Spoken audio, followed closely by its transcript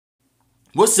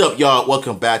What's up, y'all?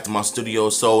 Welcome back to my studio.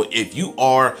 So if you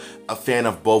are a fan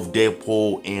of both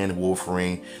Deadpool and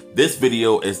Wolverine, this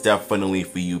video is definitely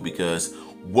for you because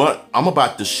what I'm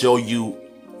about to show you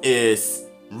is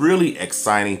really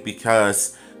exciting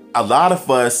because a lot of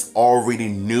us already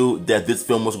knew that this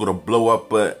film was going to blow up,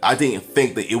 but I didn't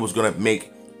think that it was going to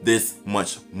make this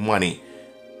much money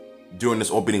during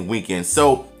this opening weekend.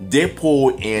 So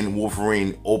Deadpool and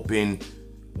Wolverine opened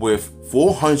with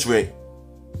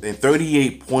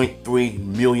 438.3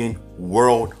 million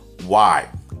worldwide,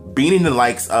 beating the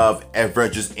likes of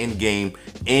Avengers Endgame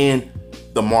and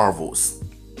the Marvels.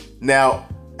 Now,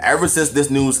 ever since this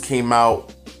news came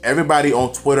out, everybody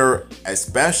on Twitter,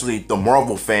 especially the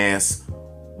Marvel fans,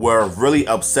 were really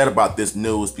upset about this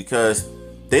news because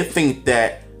they think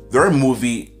that their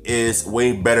movie is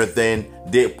way better than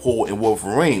Deadpool and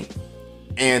Wolverine.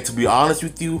 And to be honest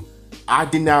with you, I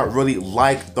did not really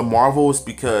like the Marvels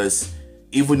because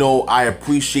even though I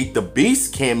appreciate the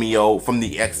Beast cameo from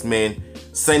the X-Men,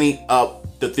 setting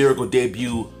up the theatrical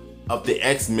debut of the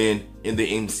X-Men in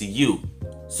the MCU.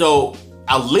 So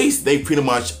at least they pretty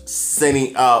much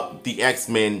setting up the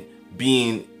X-Men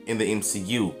being in the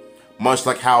MCU, much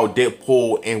like how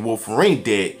Deadpool and Wolverine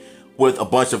did, with a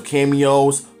bunch of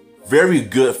cameos, very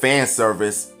good fan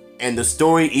service, and the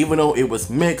story, even though it was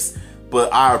mixed,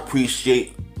 but I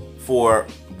appreciate for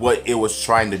what it was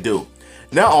trying to do.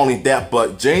 Not only that,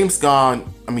 but James Gunn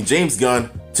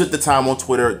took the time on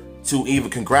Twitter to even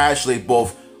congratulate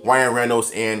both Ryan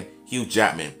Reynolds and Hugh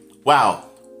Jackman. Wow,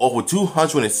 over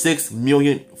 206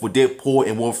 million for Deadpool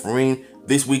and Wolverine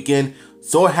this weekend.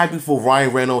 So happy for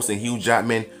Ryan Reynolds and Hugh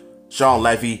Jackman, Sean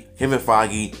Levy, Kevin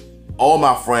Feige, all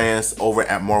my friends over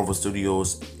at Marvel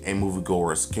Studios and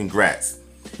moviegoers. Congrats.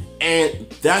 And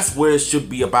that's where it should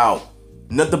be about.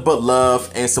 Nothing but love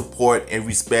and support and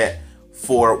respect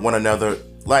for one another.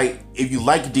 Like, if you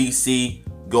like DC,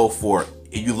 go for it.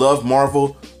 If you love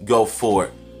Marvel, go for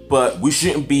it. But we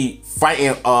shouldn't be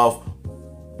fighting of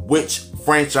which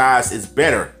franchise is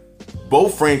better.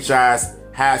 Both franchise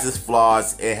has its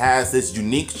flaws, it has its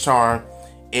unique charm,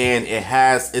 and it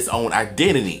has its own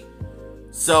identity.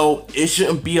 So it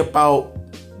shouldn't be about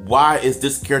why is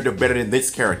this character better than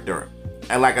this character.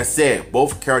 And like I said,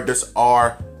 both characters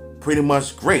are pretty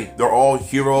much great. They're all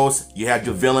heroes. You have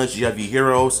your villains, you have your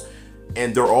heroes,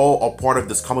 and they're all a part of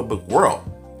this comic book world.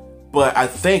 But I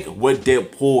think what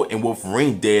Deadpool and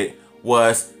Wolverine did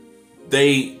was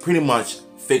they pretty much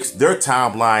fixed their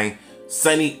timeline,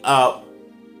 setting up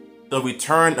the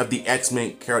return of the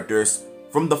X-Men characters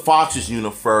from the Fox's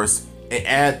universe and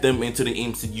add them into the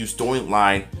MCU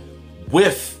storyline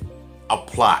with a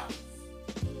plot.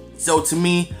 So to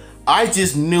me, I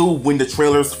just knew when the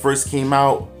trailers first came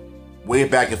out, way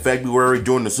back in February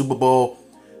during the Super Bowl,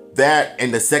 that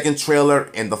and the second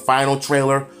trailer and the final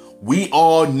trailer, we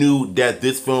all knew that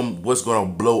this film was gonna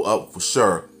blow up for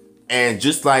sure. And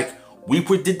just like we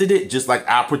predicted it, just like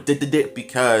I predicted it,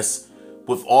 because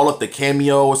with all of the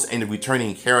cameos and the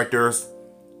returning characters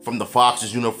from the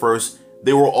Fox's universe,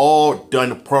 they were all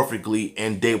done perfectly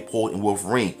in Deadpool and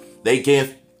Wolverine. They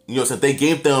gave, they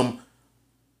gave them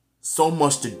so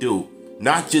much to do.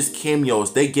 Not just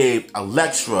cameos, they gave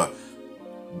Elektra,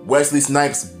 Wesley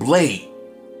Snipes' Blade,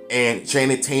 and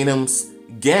Channing Tatum's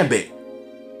Gambit,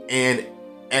 and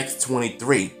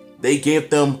X-23. They gave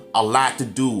them a lot to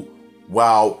do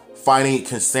while fighting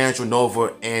Cassandra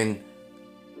Nova and,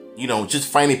 just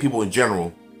fighting people in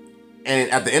general. And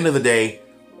at the end of the day,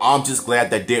 I'm just glad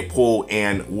that Deadpool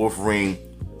and Wolverine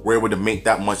were able to make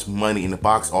that much money in the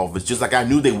box office, just like I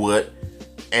knew they would.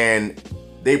 And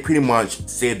they pretty much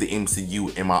saved the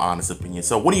MCU, in my honest opinion.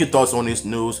 So what are your thoughts on this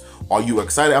news? Are you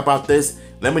excited about this?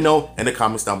 Let me know in the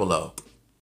comments down below.